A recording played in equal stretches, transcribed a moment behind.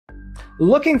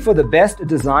Looking for the best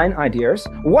design ideas?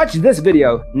 Watch this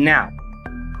video now.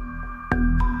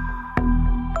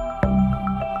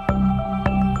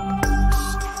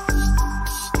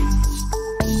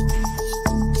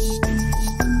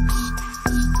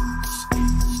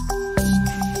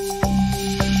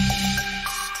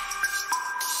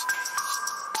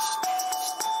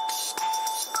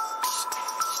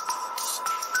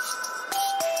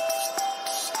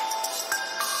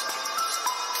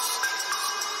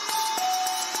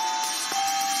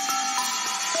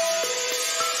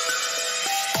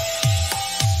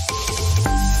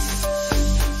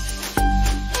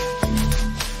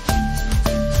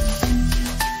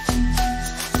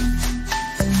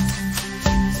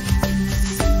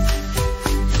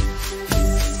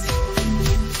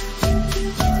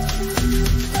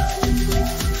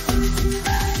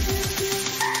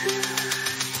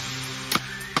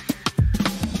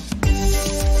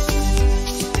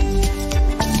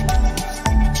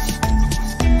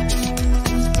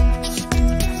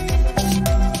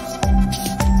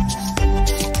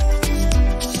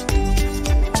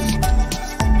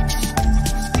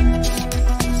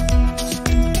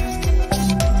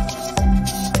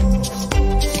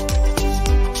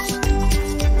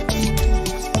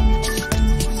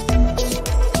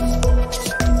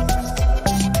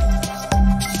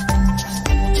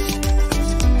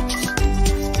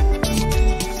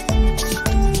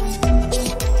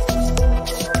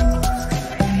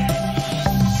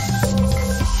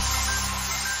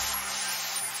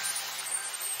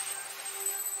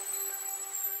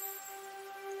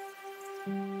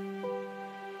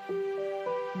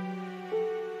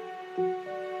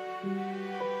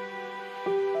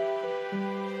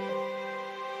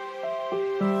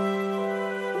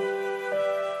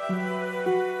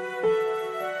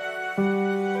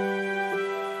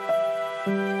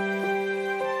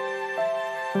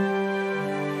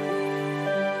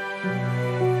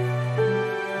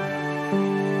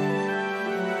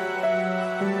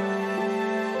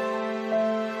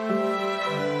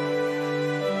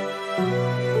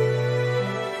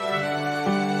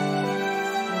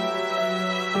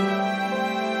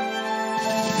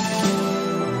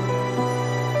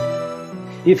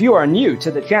 If you are new to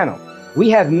the channel,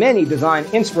 we have many design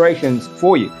inspirations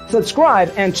for you.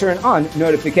 Subscribe and turn on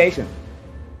notifications.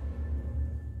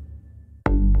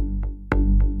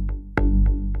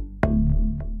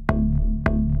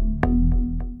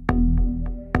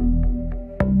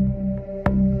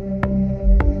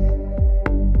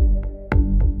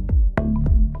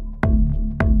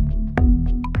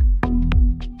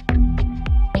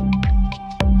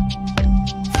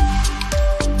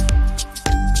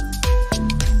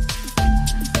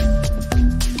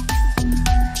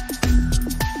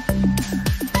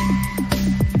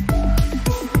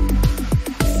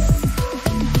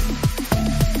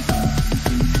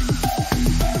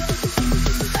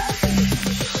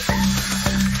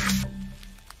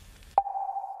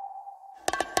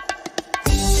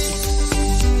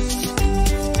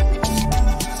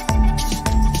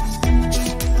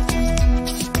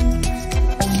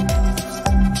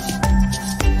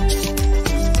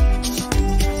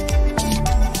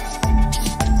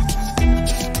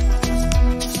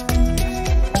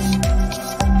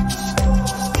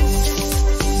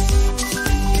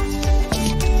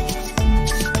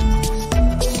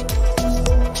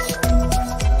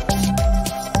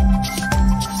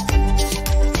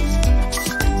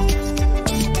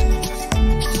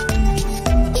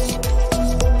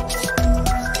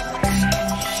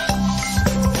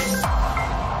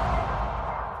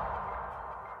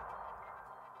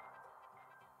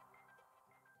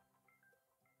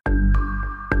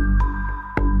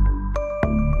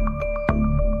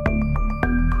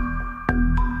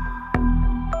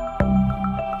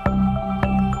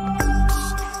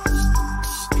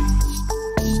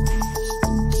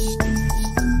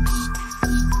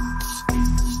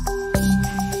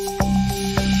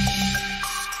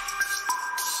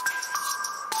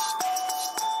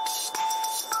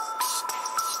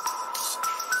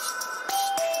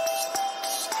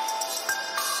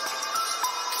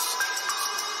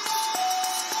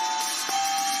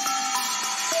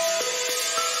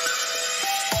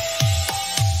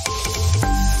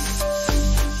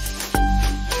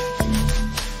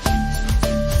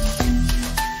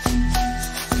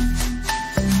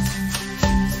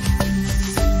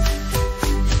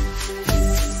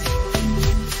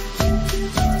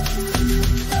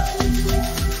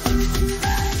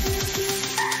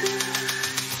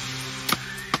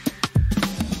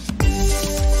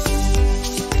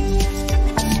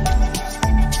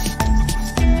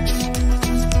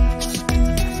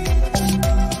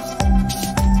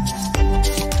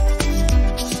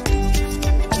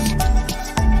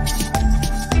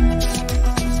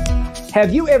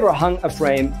 Have you ever hung a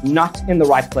frame not in the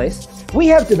right place? We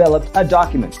have developed a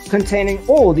document containing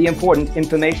all the important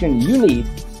information you need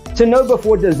to know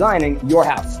before designing your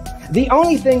house. The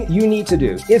only thing you need to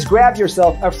do is grab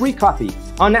yourself a free copy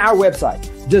on our website,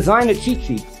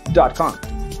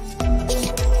 designercheatsheet.com.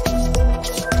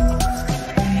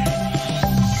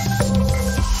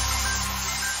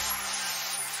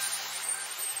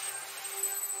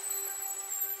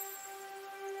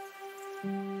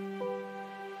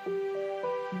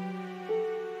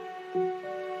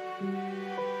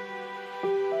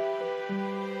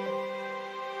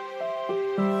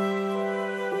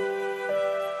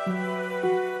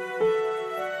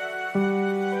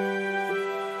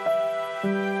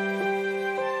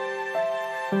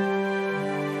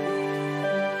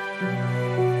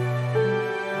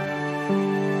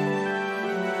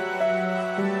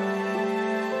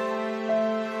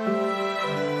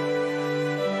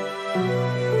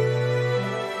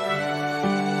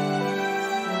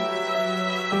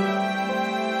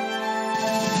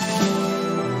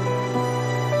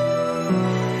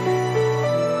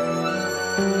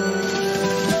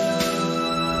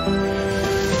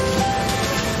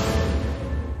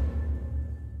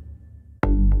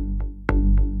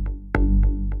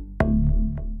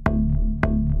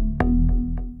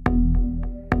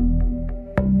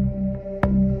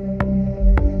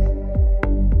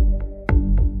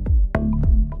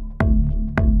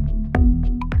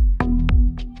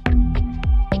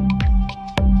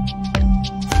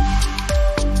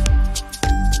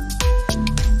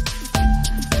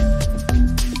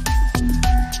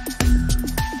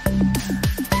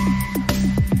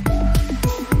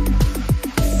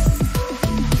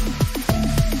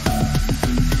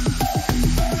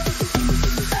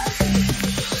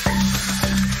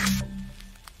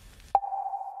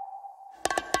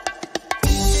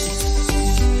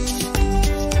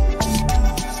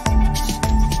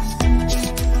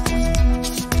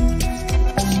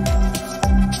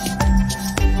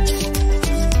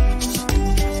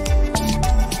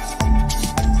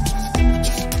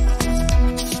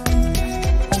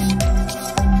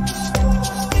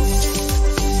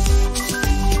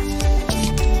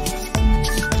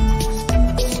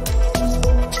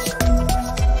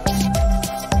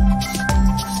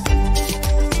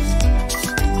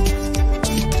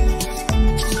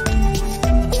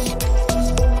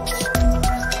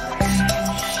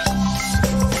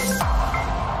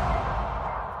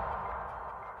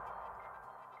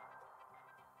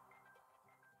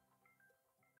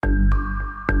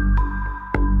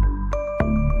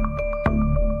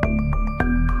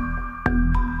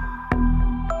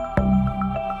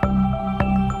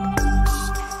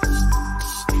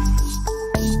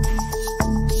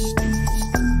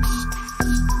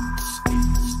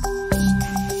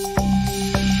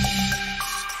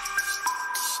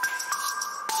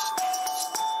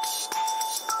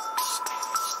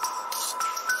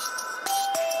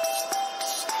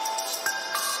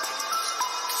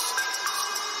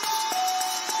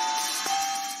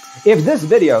 If this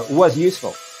video was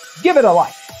useful, give it a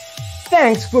like.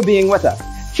 Thanks for being with us.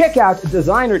 Check out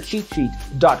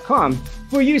designercheatsheet.com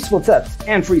for useful tips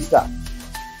and free stuff.